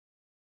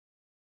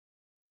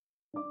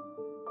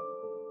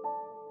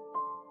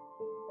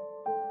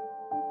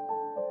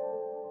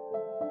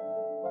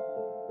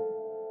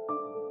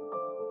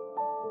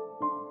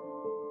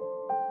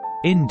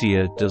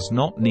India does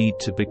not need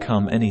to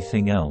become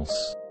anything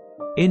else.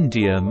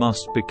 India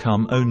must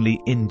become only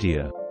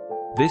India.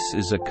 This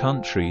is a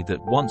country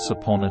that once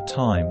upon a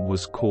time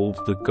was called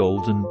the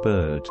Golden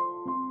Bird.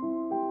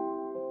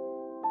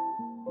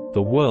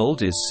 The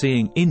world is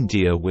seeing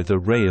India with a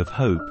ray of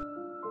hope,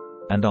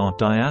 and our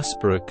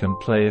diaspora can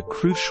play a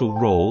crucial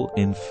role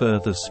in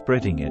further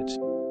spreading it.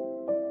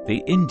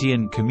 The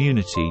Indian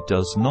community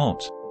does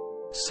not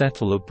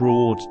settle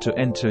abroad to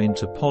enter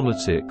into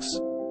politics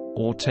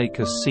or take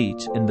a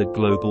seat in the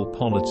global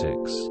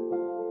politics.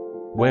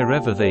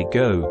 Wherever they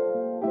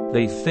go,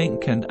 they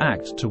think and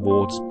act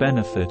towards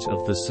benefit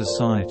of the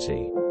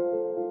society.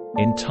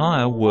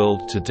 Entire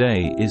world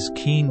today is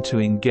keen to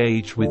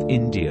engage with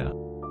India,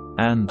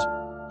 and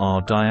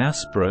our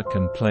diaspora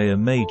can play a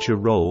major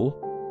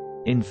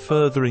role in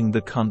furthering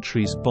the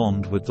country's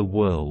bond with the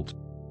world.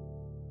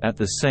 At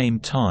the same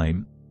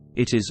time,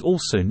 it is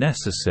also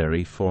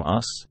necessary for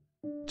us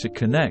to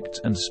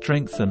connect and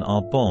strengthen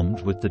our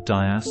bond with the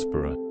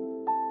diaspora.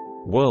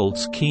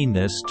 World's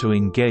keenness to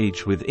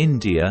engage with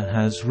India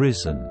has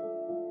risen.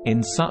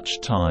 In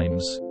such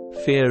times,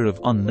 fear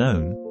of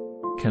unknown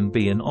can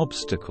be an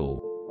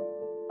obstacle.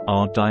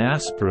 Our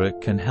diaspora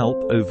can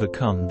help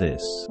overcome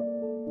this.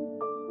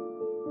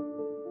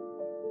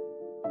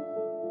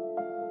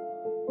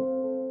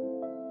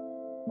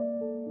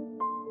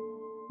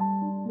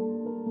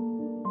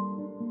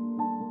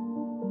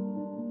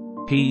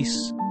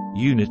 Peace,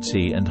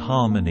 unity and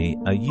harmony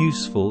are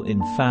useful in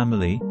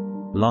family,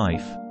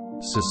 life,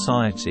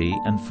 society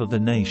and for the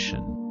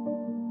nation.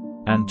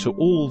 And to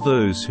all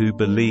those who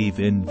believe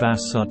in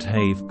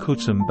Vasudhaiva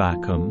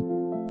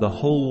Kutumbakam, the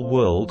whole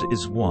world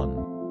is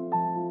one.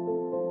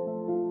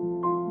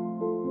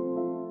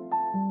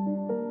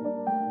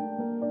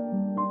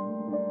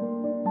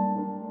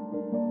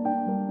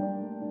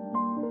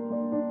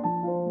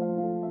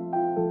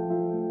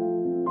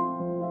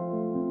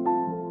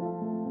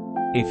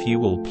 If you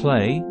will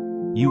play,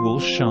 you will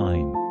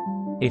shine.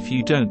 If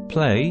you don't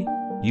play,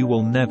 you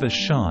will never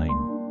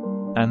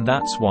shine. And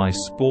that's why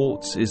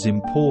sports is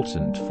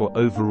important for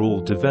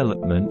overall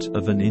development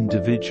of an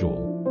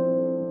individual.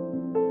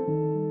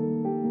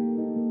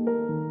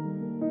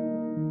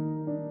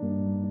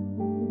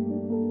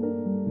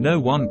 No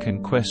one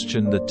can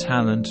question the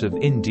talent of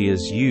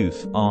India's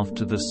youth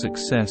after the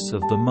success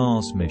of the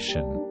Mars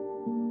mission.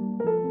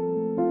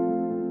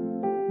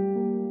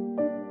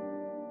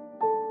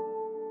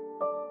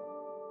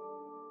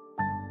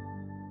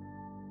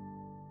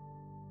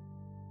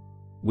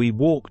 We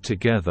walk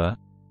together,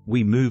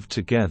 we move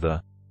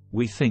together,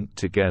 we think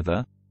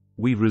together,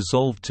 we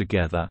resolve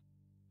together,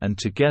 and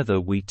together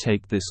we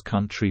take this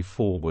country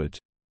forward.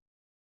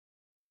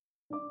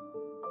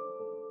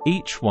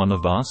 Each one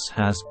of us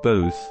has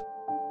both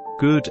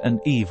good and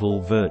evil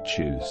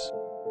virtues.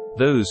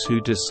 Those who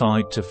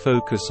decide to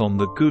focus on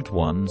the good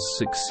ones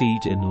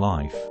succeed in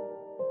life.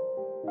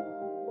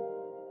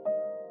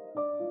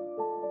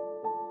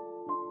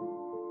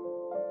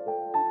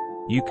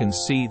 You can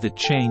see the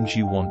change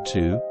you want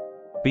to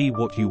be,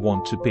 what you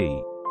want to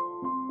be.